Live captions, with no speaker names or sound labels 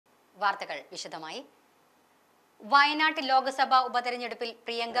വാർത്തകൾ വിശദമായി. വയനാട്ടിൽ ലോക്സഭാ ഉപതെരഞ്ഞെടുപ്പിൽ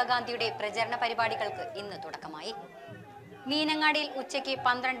പ്രിയങ്ക ഗാന്ധിയുടെ പ്രചരണ പരിപാടികൾക്ക് ഇന്ന് തുടക്കമായി. മീനങ്ങാടിയിൽ ഉച്ചയ്ക്ക്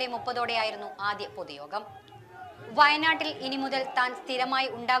 12:30 ആദ്യ പൊതുയോഗം. വയനാട്ടിൽ ഇനി മുതൽ താൻ സ്ഥിരമായി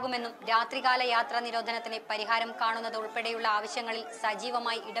ഉണ്ടാകുമെന്നും രാത്രികാല യാത്രാ നിരോധനത്തിന് പരിഹാരം കാണുന്നത് ഉൾപ്പെടെയുള്ള ആവശ്യങ്ങളിൽ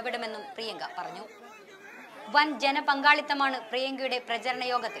സജീവമായി ഇടപെടുമെന്നും പ്രിയങ്ക പറഞ്ഞു. വൻ ജനപങ്കാളിത്തമാണ് പ്രിയങ്കയുടെ പ്രചരണ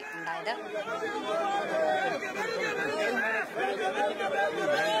യോഗത്തിൽ ഉണ്ടായത്.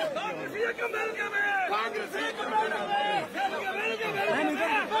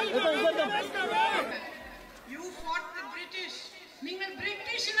 You fought the British. നിങ്ങൾ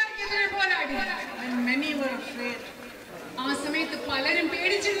ബ്രിട്ടീഷുകാർക്കെതിരെ പോരാടി. And many were afraid. ആ സമയത്ത് പലരും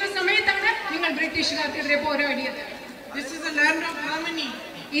പേടിച്ചിരുന്ന സമയത്താണ് നിങ്ങൾ ബ്രിട്ടീഷുകാർക്കെതിരെ പോരാടിയത്. This is a land of harmony.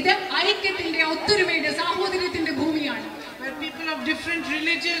 ഇത് ഐക്യത്തിന്റെ ഒത്തൊരുമയുടെ സാഹോദര്യത്തിന്റെ ഭൂമിയാണ്. Where people of different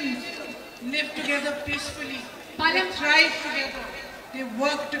religions live together peacefully. They thrive together. They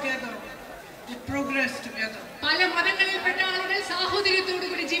work together. They progress together. പല മതങ്ങളിൽപ്പെട്ട ആളുകൾ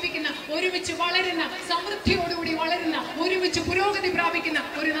സാഹോദര്യത്തോടുകൂടി ജീവിക്കുന്ന, ഒരുമിച്ച് വളരുന്ന, സമൃദ്ധിയോടുകൂടി വളരുന്ന, ഒരുമിച്ച് പുരോഗതി പ്രാപിക്കുന്ന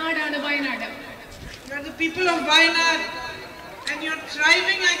ഒരു നാടാണ് Wayanad. You are the people of Wayanad, and your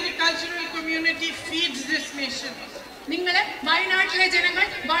thriving agricultural community feeds this nation. നിങ്ങൾ വയനാട്ടിലെ ജനങ്ങൾ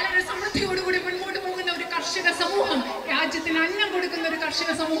വളരെ സമൃദ്ധിയോടുകൂടി മുൻപോട്ട് പോകുന്ന ഒരു കർഷക സമൂഹം, രാജ്യത്തിന് അന്നം കൊടുക്കുന്ന ഒരു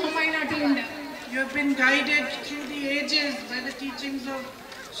കർഷക സമൂഹം വയനാട്ടിലുണ്ട്. You have been guided through the ages by the teachings of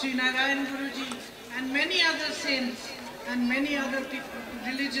Sri Narayan Guruji and many other saints and many other people,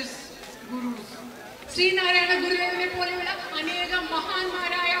 religious gurus. Sreenarayana ഗുരുദേവനെ പോലെയുള്ള അനേകം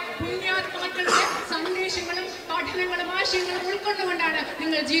മഹാന്മാരായ പുണ്യാത്മാക്കളുടെ സന്ദേശങ്ങളും പഠനങ്ങളും ആശയങ്ങളും ഉൾക്കൊണ്ടുകൊണ്ടാണ്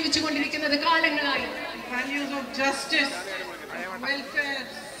നിങ്ങൾ ജീവിച്ചുകൊണ്ടിരിക്കുന്നത് കാലങ്ങളായി. Values of justice, welfare,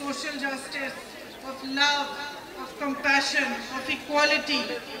 social justice, of love, of compassion, of equality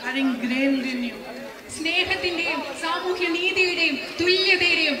are ingrained in you. സ്നേഹത്തിന്റെയും സാമൂഹ്യ നീതിയുടെയും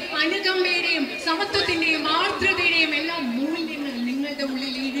തുല്യതയുടെയും അനുകമ്പയുടെയും സമത്വത്തിന്റെയും ആർദ്രതയുടെയും എല്ലാം മൂല്യങ്ങൾ നിങ്ങളുടെ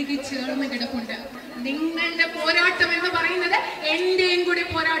ഉള്ളിൽ ഇഴുകി ചേർന്ന് കിടപ്പുണ്ട്. നിങ്ങളുടെ പോരാട്ടം എന്ന് പറയുന്നത് എന്റെയും കൂടി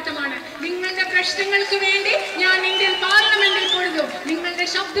പോരാട്ടമാണ്. നിങ്ങളുടെ പ്രശ്നങ്ങൾക്ക് വേണ്ടി ഞാൻ ഇന്ത്യൻ പാർലമെന്റിൽ കൊടുക്കും. നിങ്ങളുടെ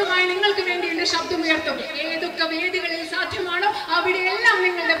ശബ്ദമായി നിങ്ങൾക്ക് വേണ്ടി എന്റെ ശബ്ദം ഉയർത്തും. ഏതൊക്കെ വേദികളിൽ സാധ്യമാണോ അവിടെയെല്ലാം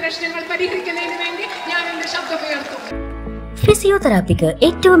നിങ്ങളുടെ പ്രശ്നങ്ങൾ പരിഹരിക്കുന്നതിന് വേണ്ടി ഞാൻ എന്റെ ശബ്ദം ഉയർത്തും. ഫിസിയോതെറാപ്പിക്ക്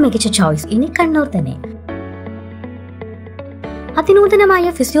ഏറ്റവും മികച്ച ചോയ്സ് ഇനി കണ്ണൂർ തന്നെ. അതിനൂതനമായ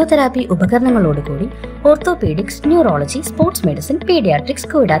physiotherapy ഉപകരണങ്ങളോടുകൂടി orthopaedics, neurology, sports medicine, paediatrics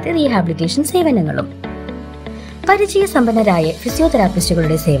കൂടാതെ റീഹാബിലിറ്റേഷൻ സേവനങ്ങളും. പരിചയസമ്പന്നരായ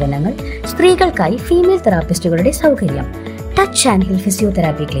ഫിസിയോതെറാപ്പിസ്റ്റുകളുടെ സേവനങ്ങൾ, സ്ത്രീകൾക്കായി ഫീമെയിൽ തെറാപ്പിസ്റ്റുകളുടെ സൗകര്യം. Touch and hill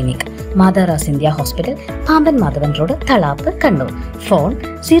physiotherapy clinic, മാതാറാസ് India hospital, Pamban Madhavan road, Thalap, Kannur. Phone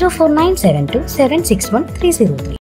 04972 761 303.